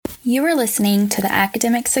You are listening to the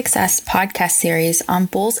Academic Success podcast series on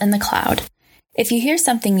Bulls in the Cloud. If you hear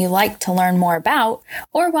something you like to learn more about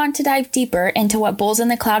or want to dive deeper into what Bulls in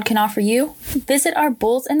the Cloud can offer you, visit our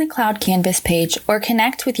Bulls in the Cloud Canvas page or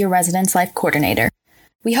connect with your Residence Life Coordinator.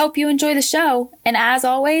 We hope you enjoy the show, and as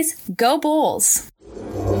always, go Bulls!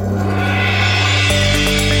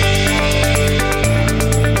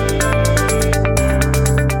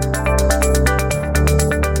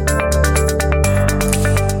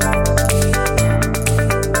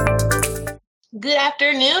 Good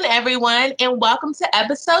afternoon, everyone, and welcome to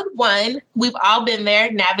episode 1. We've all been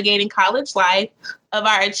there, navigating college life, of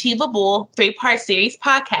our Achievable 3-part series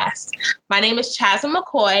podcast. My name is Chasm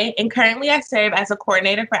McCoy, and currently I serve as a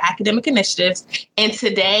coordinator for academic initiatives, and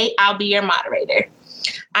today I'll be your moderator.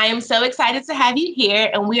 I am so excited to have you here,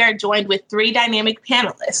 and we are joined with 3 dynamic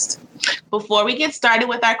panelists. Before we get started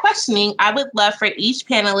with our questioning, I would love for each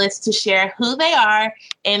panelist to share who they are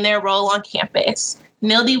and their role on campus.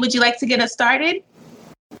 Nilde, would you like to get us started?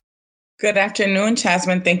 Good afternoon,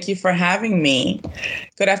 Chasmin. Thank you for having me.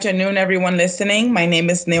 Good afternoon, everyone listening. My name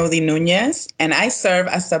is Nilde Nunez, and I serve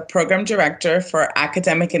as the Program Director for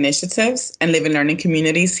Academic Initiatives and Living Learning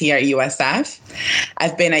Communities here at USF.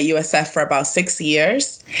 I've been at USF for about 6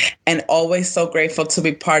 years and always so grateful to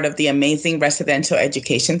be part of the amazing residential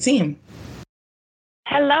education team.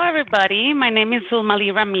 Hello, everybody. My name is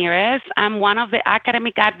Zulmali Ramirez. I'm one of the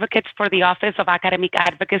academic advocates for the Office of Academic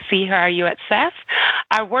Advocacy here at USF.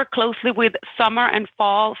 I work closely with summer and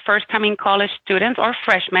fall first-time in college students or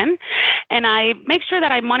freshmen, and I make sure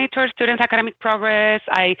that I monitor students' academic progress.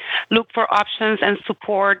 I look for options and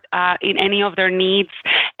support in any of their needs,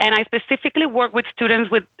 and I specifically work with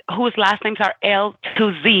students whose last names are L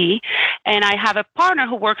to Z, and I have a partner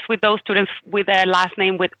who works with those students with a last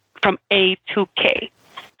name from A to K.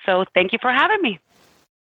 So thank you for having me.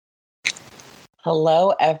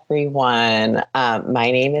 Hello, everyone. My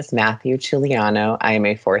name is Matthew Giuliano. I am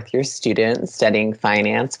a 4th-year student studying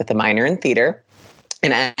finance with a minor in theater.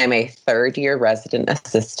 And I am a 3rd-year resident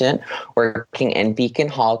assistant working in Beacon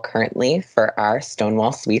Hall currently for our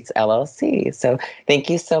Stonewall Suites LLC. So thank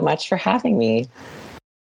you so much for having me.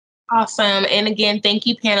 Awesome. And again, thank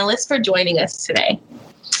you, panelists, for joining us today.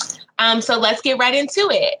 So let's get right into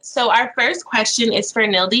it. So our first question is for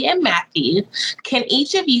Nilde and Matthew. Can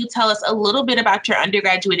each of you tell us a little bit about your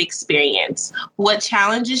undergraduate experience, what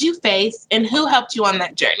challenges you faced, and who helped you on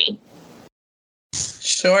that journey?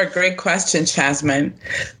 Sure. Great question, Chasmin.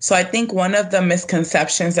 So I think one of the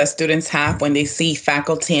misconceptions that students have when they see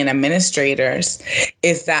faculty and administrators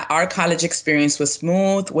is that our college experience was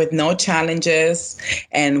smooth with no challenges,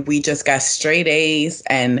 and we just got straight A's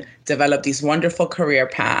and developed these wonderful career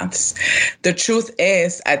paths. The truth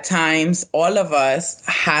is, at times, all of us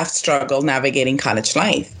have struggled navigating college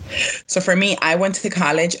life. So for me, I went to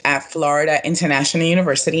college at Florida International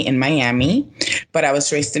University in Miami, but I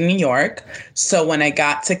was raised in New York. So when I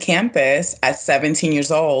got to campus at 17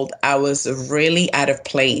 years old, I was really out of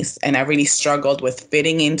place, and I really struggled with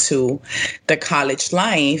fitting into the college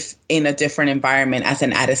life in a different environment as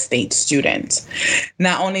an out-of-state student.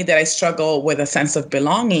 Not only did I struggle with a sense of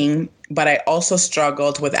belonging, but I also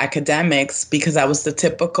struggled with academics because I was the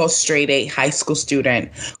typical straight A high school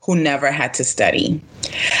student who never had to study.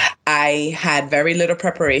 I had very little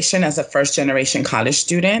preparation as a first-generation college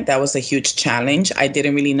student. That was a huge challenge. I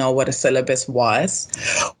didn't really know what a syllabus was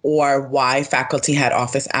or why faculty had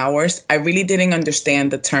office hours. I really didn't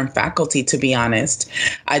understand the term faculty, to be honest.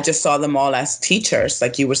 I just saw them all as teachers,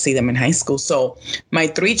 like you would see them in high school. So my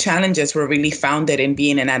 3 challenges were really founded in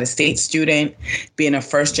being an out-of-state student, being a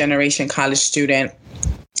first-generation college student,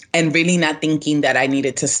 and really not thinking that I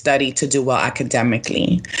needed to study to do well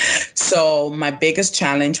academically. So my biggest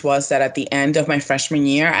challenge was that at the end of my freshman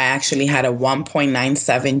year, I actually had a 1.97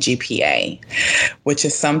 GPA, which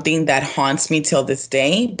is something that haunts me till this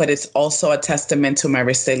day, but it's also a testament to my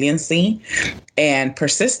resiliency and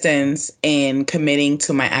persistence in committing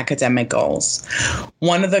to my academic goals.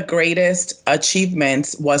 One of the greatest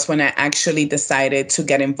achievements was when I actually decided to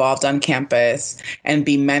get involved on campus and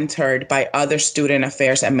be mentored by other student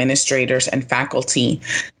affairs administrators and faculty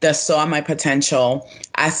that saw my potential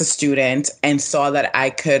as a student and saw that I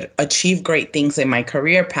could achieve great things in my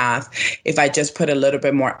career path if I just put a little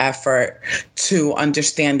bit more effort to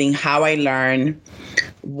understanding how I learn,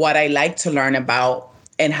 what I like to learn about,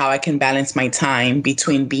 and how I can balance my time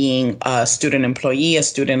between being a student employee, a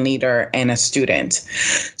student leader, and a student.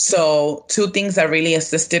 So 2 things that really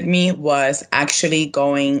assisted me was actually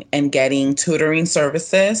going and getting tutoring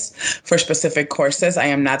services for specific courses. I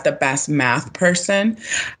am not the best math person.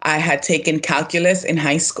 I had taken calculus in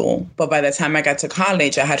high school, but by the time I got to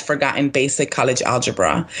college, I had forgotten basic college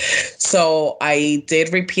algebra. So I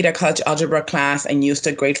did repeat a college algebra class and used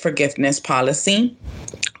a grade forgiveness policy,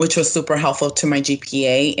 which was super helpful to my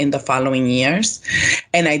GPA in the following years.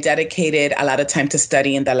 And I dedicated a lot of time to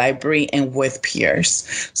study in the library and with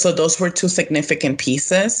peers. So those were 2 significant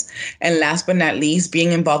pieces. And last but not least,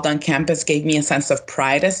 being involved on campus gave me a sense of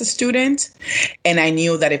pride as a student. And I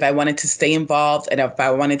knew that if I wanted to stay involved and if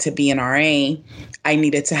I wanted to be an RA, I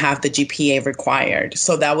needed to have the GPA required.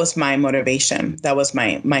 So that was my motivation. That was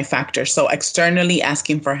my factor. So externally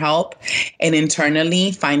asking for help and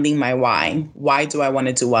internally finding my why. Why do I want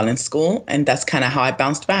to do well in school? And that's kind of how I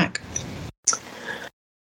bounced back.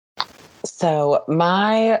 So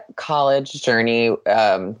my college journey,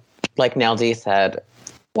 like Neldy said,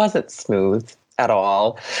 wasn't smooth at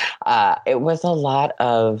all. It was a lot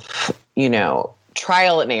of,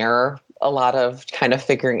 trial and error, a lot of kind of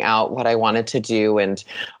figuring out what I wanted to do and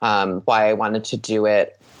why I wanted to do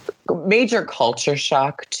it. Major culture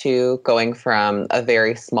shock too, going from a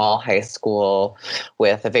very small high school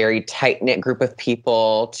with a very tight-knit group of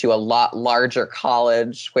people to a lot larger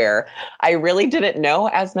college where I really didn't know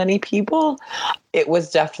as many people. It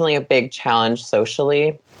was definitely a big challenge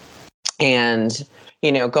socially. And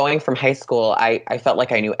going from high school, I felt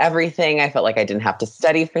like I knew everything. I felt like I didn't have to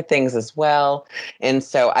study for things as well. And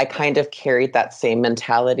so I kind of carried that same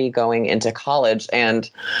mentality going into college. And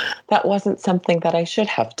that wasn't something that I should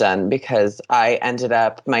have done because I ended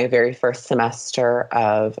up my very first semester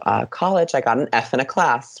of college, I got an F in a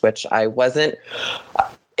class, which I wasn't,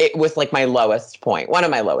 it was like my lowest point, one of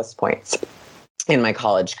my lowest points in my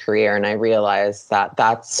college career. And I realized that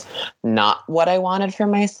that's not what I wanted for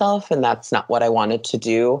myself and that's not what I wanted to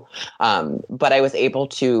do. But I was able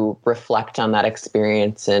to reflect on that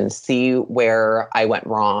experience and see where I went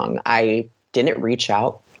wrong. I didn't reach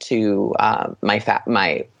out to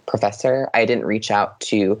my professor. I didn't reach out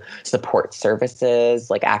to support services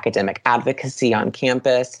like academic advocacy on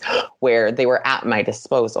campus where they were at my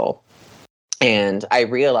disposal. And I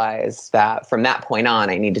realized that from that point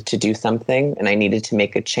on, I needed to do something and I needed to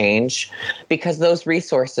make a change because those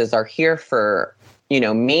resources are here for,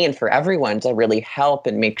 me and for everyone to really help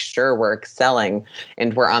and make sure we're excelling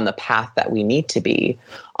and we're on the path that we need to be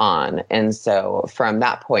on. And so from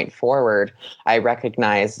that point forward, I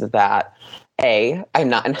recognized that I'm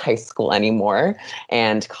not in high school anymore,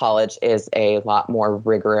 and college is a lot more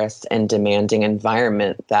rigorous and demanding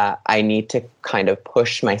environment that I need to kind of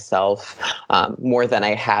push myself more than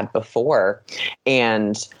I had before.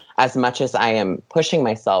 And as much as I am pushing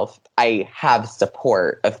myself, I have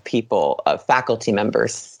support of people, of faculty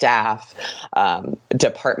members, staff,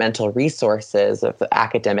 departmental resources, of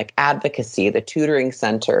academic advocacy, the tutoring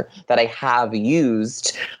center that I have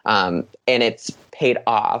used, and it's paid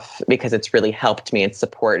off because it's really helped me and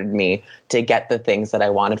supported me to get the things that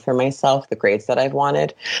I wanted for myself, the grades that I've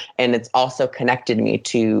wanted. And it's also connected me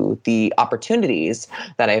to the opportunities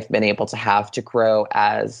that I've been able to have to grow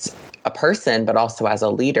as a person, but also as a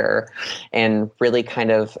leader and really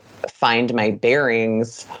kind of find my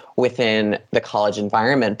bearings within the college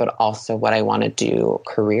environment, but also what I want to do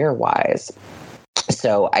career-wise.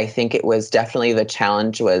 So I think it was definitely the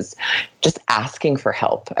challenge was just asking for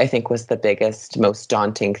help, I think was the biggest, most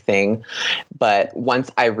daunting thing. But once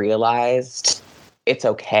I realized it's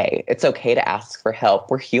okay. It's okay to ask for help.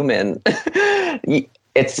 We're human.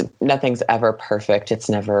 Nothing's ever perfect. It's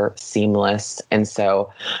never seamless. And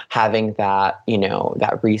so having that,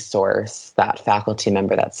 that resource, that faculty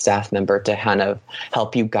member, that staff member to kind of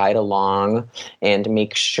help you guide along and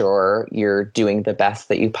make sure you're doing the best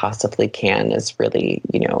that you possibly can is really,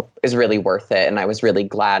 is really worth it. And I was really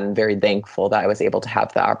glad and very thankful that I was able to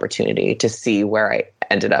have the opportunity to see where I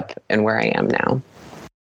ended up and where I am now.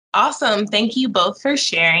 Awesome. Thank you both for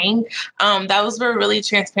sharing. Those were really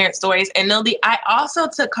transparent stories. And Nildy, I also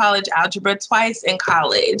took college algebra twice in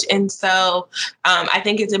college. And so I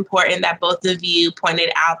think it's important that both of you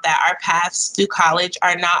pointed out that our paths through college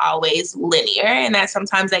are not always linear and that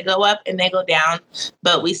sometimes they go up and they go down,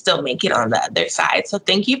 but we still make it on the other side. So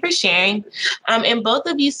thank you for sharing. And both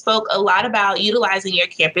of you spoke a lot about utilizing your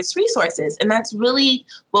campus resources. And that's really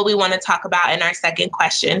what we want to talk about in our second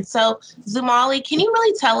question. So Zumali, can you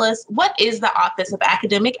really tell us what is the Office of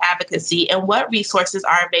Academic Advocacy and what resources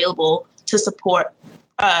are available to support,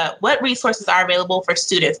 what resources are available for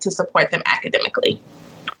students to support them academically?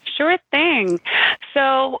 Sure thing.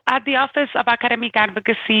 So at the Office of Academic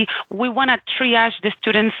Advocacy, we want to triage the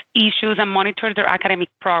students' issues and monitor their academic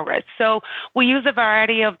progress. So we use a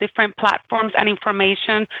variety of different platforms and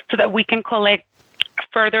information so that we can collect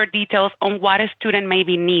further details on what a student may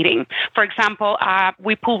be needing. For example,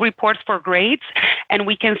 we pull reports for grades, and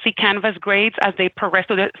we can see Canvas grades as they progress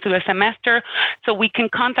through the semester. So we can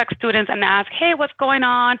contact students and ask, hey, what's going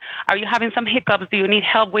on? Are you having some hiccups? Do you need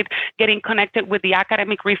help with getting connected with the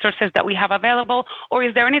academic resources that we have available? Or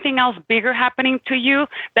is there anything else bigger happening to you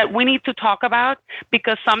that we need to talk about?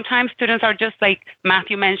 Because sometimes students are just, like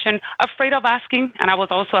Matthew mentioned, afraid of asking. And I was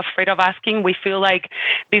also afraid of asking. We feel like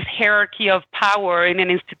this hierarchy of power in an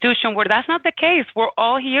institution where that's not the case. We're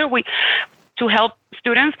all here to help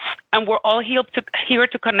students, and we're all here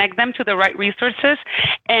to connect them to the right resources.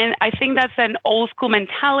 And I think that's an old school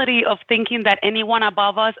mentality of thinking that anyone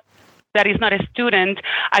above us that is not a student,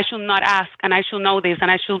 I should not ask, and I should know this, and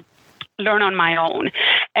I should learn on my own.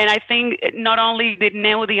 And I think not only did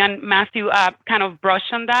Neudi and Matthew kind of brush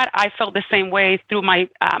on that, I felt the same way through my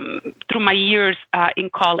years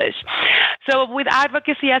in college. So with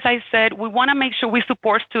advocacy, as I said, we want to make sure we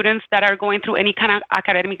support students that are going through any kind of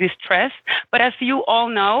academic distress. But as you all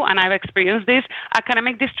know, and I've experienced this,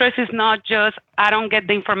 academic distress is not just, I don't get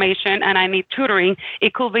the information and I need tutoring.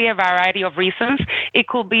 It could be a variety of reasons. It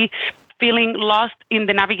could be feeling lost in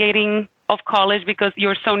the navigating of college because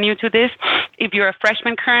you're so new to this. If you're a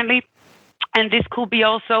freshman currently, and this could be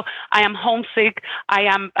also, I am homesick.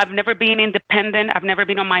 I've never been independent. I've never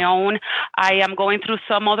been on my own. I am going through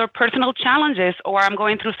some other personal challenges, or I'm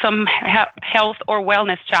going through some health or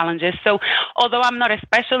wellness challenges. So although I'm not a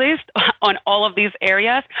specialist on all of these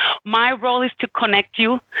areas, my role is to connect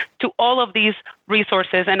you to all of these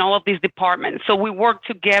resources and all of these departments. So we work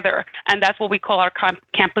together, and that's what we call our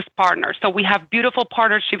campus partners. So we have beautiful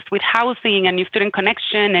partnerships with housing and New Student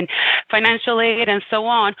Connection and financial aid and so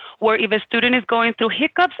on, where if a student is going through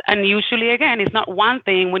hiccups, and usually, again, it's not one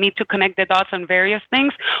thing, we need to connect the dots on various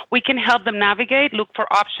things, we can help them navigate, look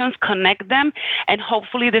for options, connect them, and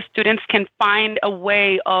hopefully the students can find a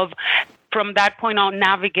way of from that point on,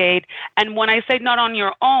 navigate. And when I say not on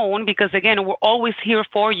your own, because again, we're always here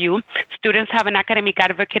for you. Students have an academic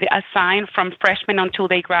advocate assigned from freshmen until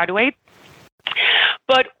they graduate.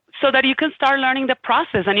 But so that you can start learning the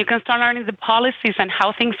process and you can start learning the policies and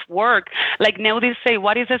how things work. Like Neudi say,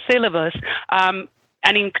 what is a syllabus?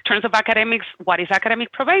 And in terms of academics, what is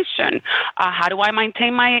academic probation? How do I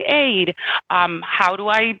maintain my aid? How do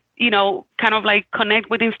I, kind of like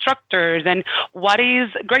connect with instructors? And what is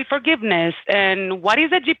grade forgiveness? And what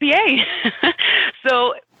is a GPA?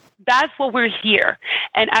 So that's what we're here.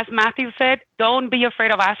 And as Matthew said, don't be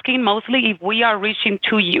afraid of asking, mostly if we are reaching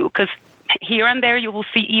to you, because here and there you will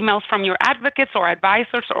see emails from your advocates or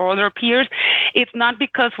advisors or other peers. It's not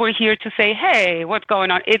because we're here to say, hey, what's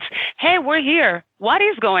going on? It's, hey, we're here. What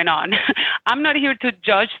is going on? I'm not here to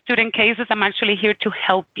judge student cases. I'm actually here to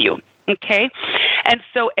help you. Okay. And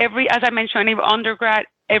so as I mentioned,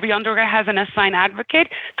 every undergrad has an assigned advocate.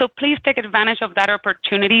 So please take advantage of that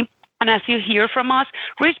opportunity. And as you hear from us,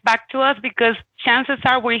 reach back to us, because chances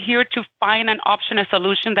are we're here to find an option, a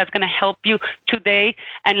solution that's going to help you today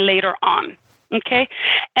and later on. Okay.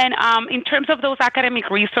 And in terms of those academic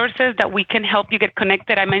resources that we can help you get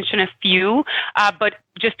connected, I mentioned a few, but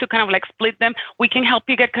just to kind of like split them, we can help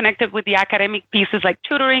you get connected with the academic pieces like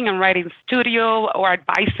tutoring and writing studio or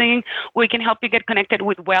advising. We can help you get connected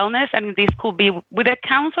with wellness, and this could be with a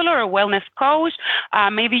counselor or a wellness coach.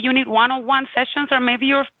 Maybe you need one-on-one sessions, or maybe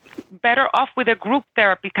you're better off with a group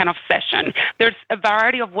therapy kind of session. There's a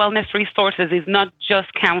variety of wellness resources. It's not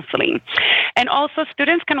just counseling. And also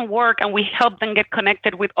students can work, and we help them get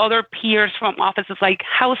connected with other peers from offices like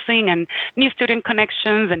housing and New Student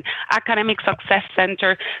Connections and Academic Success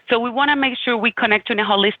Center. So we want to make sure we connect in a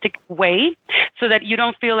holistic way so that you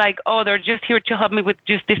don't feel like, oh, they're just here to help me with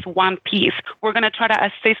just this one piece. We're going to try to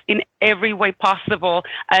assist in every way possible,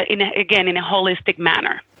 in a holistic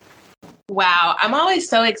manner. Wow. I'm always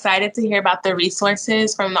so excited to hear about the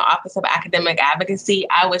resources from the Office of Academic Advocacy.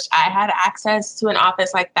 I wish I had access to an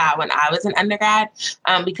office like that when I was an undergrad,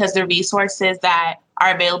 because the resources that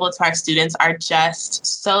are available to our students are just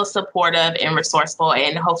so supportive and resourceful,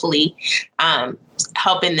 and hopefully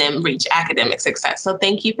helping them reach academic success. So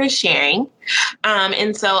thank you for sharing.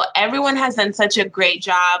 And so everyone has done such a great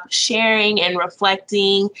job sharing and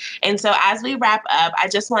reflecting. And so as we wrap up, I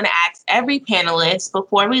just want to ask every panelist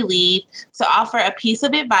before we leave to offer a piece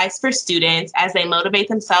of advice for students as they motivate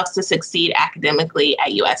themselves to succeed academically at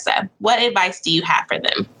USF. What advice do you have for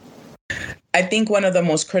them? I think one of the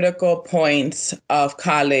most critical points of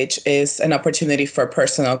college is an opportunity for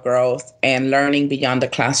personal growth and learning beyond the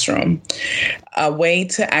classroom. A way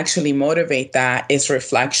to actually motivate that is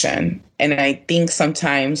reflection. And I think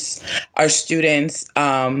sometimes our students,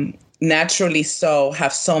 naturally so,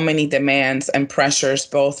 have so many demands and pressures,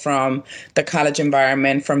 both from the college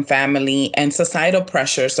environment, from family, and societal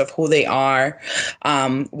pressures of who they are,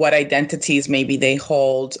 what identities maybe they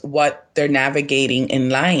hold, what they're navigating in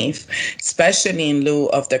life, especially in lieu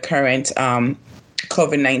of the current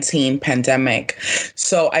COVID-19 pandemic.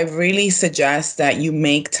 So I really suggest that you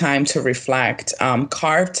make time to reflect,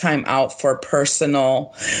 carve time out for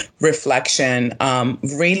personal reflection,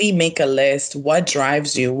 really make a list. What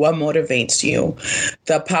drives you? What motivates you?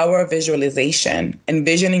 The power of visualization,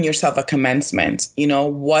 envisioning yourself at commencement.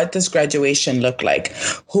 What does graduation look like?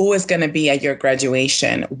 Who is going to be at your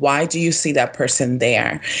graduation? Why do you see that person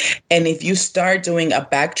there? And if you start doing a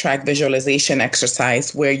backtrack visualization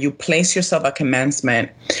exercise where you place yourself at commencement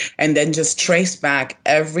and then just trace back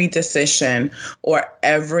every decision or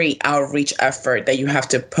every outreach effort that you have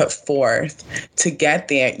to put forth to get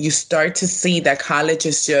there, you start to see that college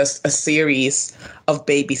is just a series of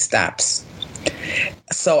baby steps.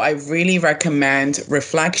 So I really recommend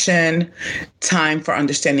reflection, time for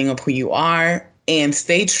understanding of who you are, and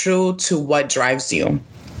stay true to what drives you.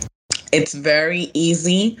 It's very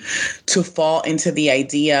easy to fall into the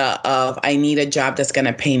idea of, I need a job that's going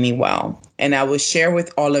to pay me well. And I will share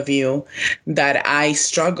with all of you that I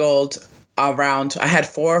struggled I had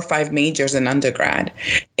 4 or 5 majors in undergrad,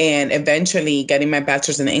 and eventually getting my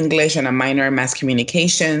bachelor's in English and a minor in mass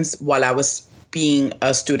communications while I was being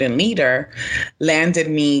a student leader landed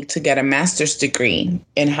me to get a master's degree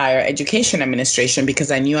in higher education administration because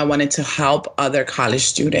I knew I wanted to help other college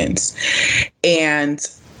students. And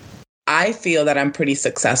I feel that I'm pretty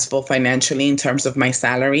successful financially in terms of my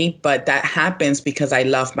salary, but that happens because I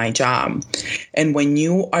love my job. And when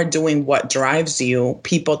you are doing what drives you,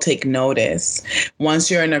 people take notice.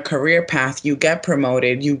 Once you're in a career path, you get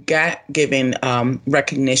promoted, you get given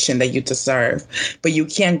recognition that you deserve, but you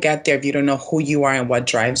can't get there if you don't know who you are and what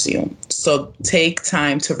drives you. So take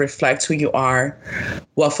time to reflect who you are,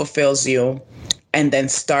 what fulfills you, and then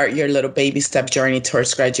start your little baby step journey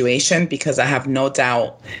towards graduation, because I have no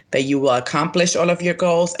doubt that you will accomplish all of your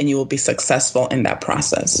goals and you will be successful in that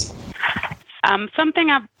process. Something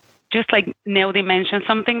I've just like Neudi mentioned,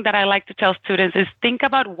 something that I like to tell students is think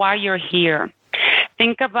about why you're here.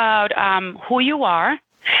 Think about who you are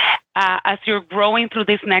as you're growing through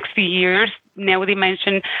these next few years. Neudi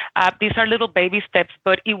mentioned these are little baby steps,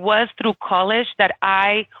 but it was through college that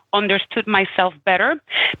I understood myself better,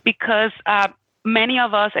 because many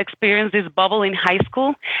of us experience this bubble in high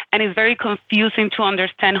school, and it's very confusing to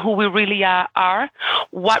understand who we really are,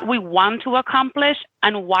 what we want to accomplish,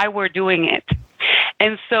 and why we're doing it.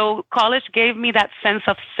 And so college gave me that sense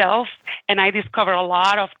of self, and I discovered a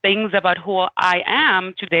lot of things about who I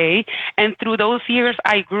am today. And through those years,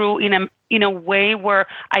 I grew in a way where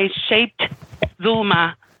I shaped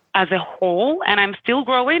Zulma as a whole, and I'm still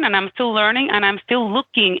growing and I'm still learning and I'm still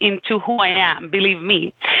looking into who I am, believe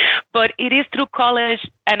me. But it is through college,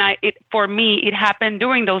 and for me, it happened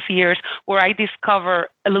during those years where I discovered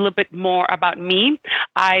a little bit more about me.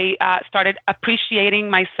 I started appreciating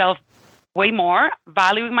myself way more,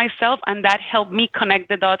 valuing myself, and that helped me connect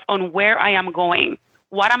the dots on where I am going.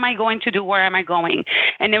 What am I going to do? Where am I going?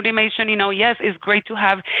 And Neudi mentioned, yes, it's great to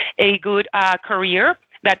have a good career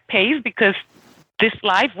that pays, because this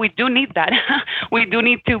life, we do need that. We do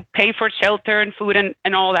need to pay for shelter and food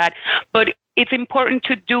and all that. But it's important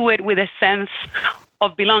to do it with a sense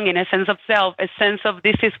of belonging, a sense of self, a sense of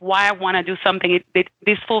this is why I want to do something.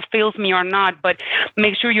 This fulfills me or not, but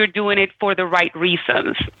make sure you're doing it for the right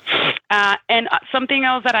reasons. And something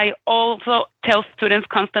else that I also tell students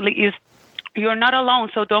constantly is, you're not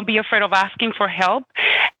alone, so don't be afraid of asking for help.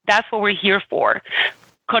 That's what we're here for.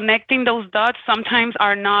 Connecting those dots sometimes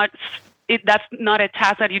that's not a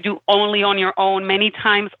task that you do only on your own. Many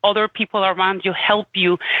times other people around you help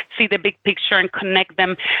you see the big picture and connect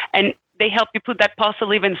them, and they help you put that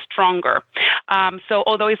puzzle even stronger. So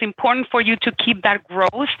although it's important for you to keep that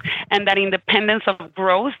growth and that independence of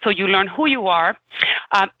growth so you learn who you are,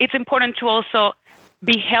 it's important to also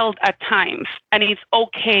be held at times, and it's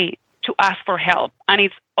okay to ask for help, and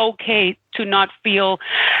it's okay to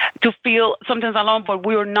feel sometimes alone, but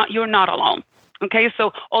you're not alone. Okay,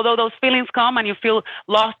 so although those feelings come and you feel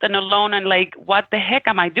lost and alone and like, what the heck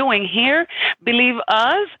am I doing here? Believe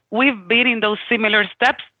us, we've been in those similar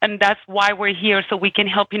steps, and that's why we're here, so we can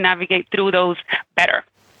help you navigate through those better.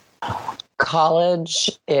 College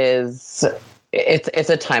is it's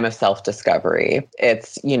a time of self-discovery.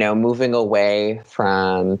 It's, moving away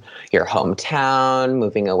from your hometown,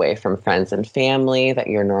 moving away from friends and family that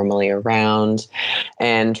you're normally around,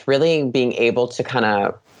 and really being able to kind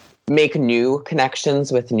of make new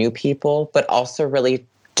connections with new people, but also really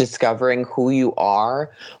discovering who you are,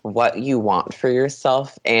 what you want for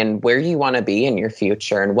yourself, and where you want to be in your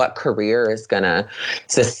future, and what career is going to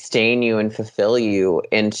sustain you and fulfill you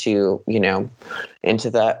into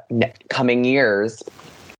the coming years.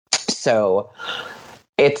 So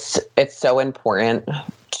it's so important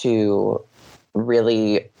to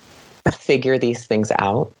really figure these things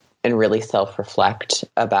out and really self-reflect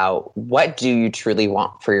about what do you truly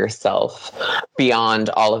want for yourself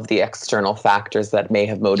beyond all of the external factors that may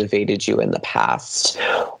have motivated you in the past.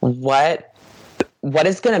 What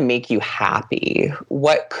is going to make you happy?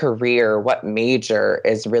 What career, what major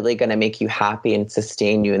is really going to make you happy and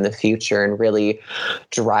sustain you in the future and really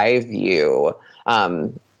drive you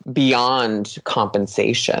beyond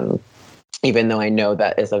compensation? Even though I know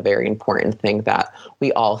that is a very important thing that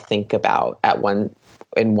we all think about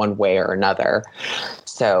in one way or another.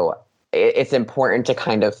 So it's important to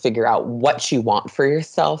kind of figure out what you want for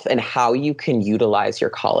yourself and how you can utilize your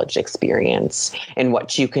college experience and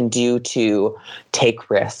what you can do to take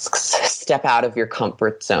risks, step out of your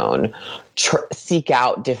comfort zone, seek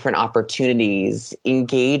out different opportunities,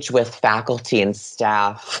 engage with faculty and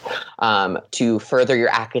staff to further your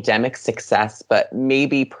academic success, but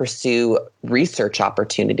maybe pursue research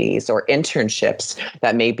opportunities or internships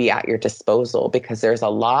that may be at your disposal, because there's a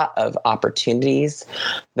lot of opportunities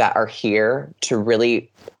that are here to really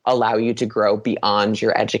allow you to grow beyond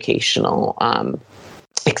your educational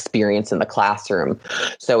experience in the classroom.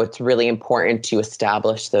 So it's really important to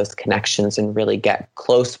establish those connections and really get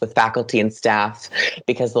close with faculty and staff,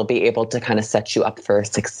 because they'll be able to kind of set you up for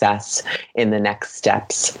success in the next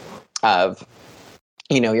steps of,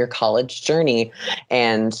 your college journey.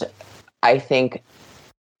 And I think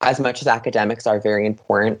as much as academics are very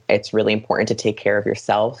important, it's really important to take care of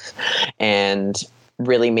yourself and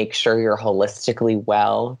really make sure you're holistically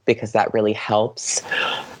well, because that really helps.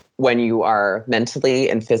 When you are mentally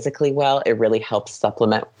and physically well, it really helps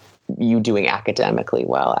supplement you doing academically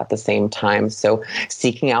well at the same time. So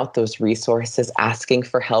seeking out those resources, asking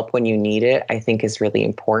for help when you need it, I think is really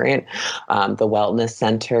important. The wellness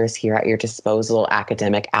centers here at your disposal,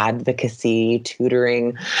 academic advocacy,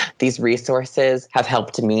 tutoring, these resources have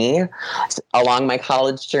helped me along my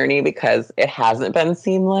college journey because it hasn't been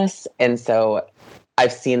seamless. And so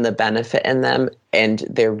I've seen the benefit in them, and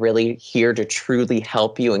they're really here to truly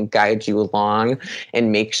help you and guide you along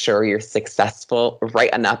and make sure you're successful right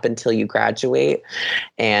and up until you graduate.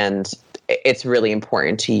 And it's really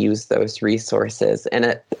important to use those resources.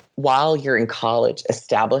 And while you're in college,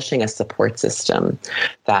 establishing a support system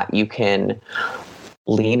that you can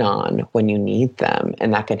lean on when you need them,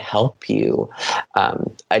 and that can help you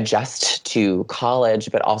adjust to college,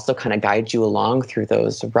 but also kind of guide you along through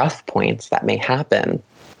those rough points that may happen.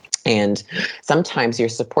 And sometimes your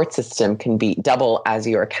support system can be double as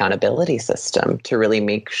your accountability system to really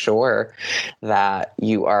make sure that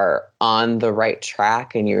you are on the right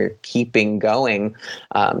track and you're keeping going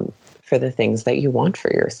for the things that you want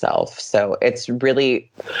for yourself. So it's really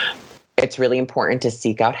important to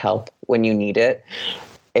seek out help when you need it.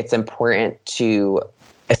 It's important to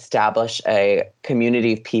establish a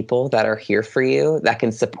community of people that are here for you, that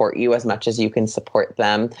can support you as much as you can support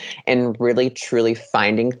them, and really truly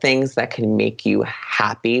finding things that can make you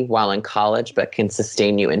happy while in college, but can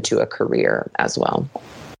sustain you into a career as well.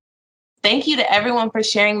 Thank you to everyone for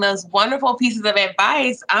sharing those wonderful pieces of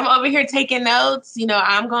advice. I'm over here taking notes.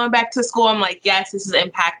 I'm going back to school. I'm like, yes, this is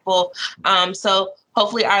impactful. So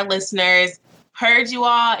hopefully our listeners heard you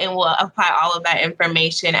all and will apply all of that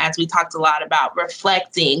information, as we talked a lot about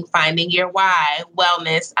reflecting, finding your why,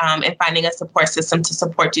 wellness, and finding a support system to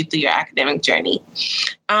support you through your academic journey.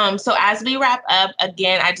 So as we wrap up,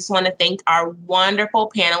 again, I just want to thank our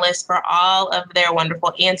wonderful panelists for all of their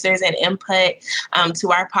wonderful answers and input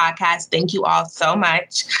to our podcast. Thank you all so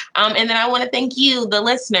much. And then I want to thank you, the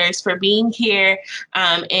listeners, for being here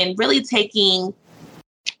and really taking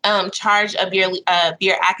charge of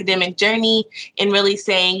your academic journey and really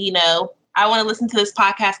saying, I want to listen to this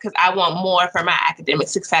podcast because I want more for my academic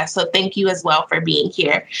success. So thank you as well for being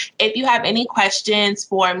here. If you have any questions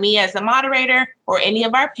for me as a moderator or any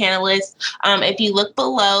of our panelists, if you look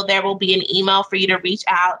below, there will be an email for you to reach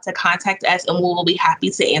out to contact us, and we will be happy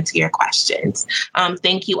to answer your questions.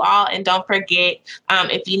 Thank you all. And don't forget,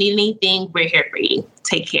 if you need anything, we're here for you.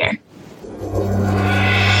 Take care.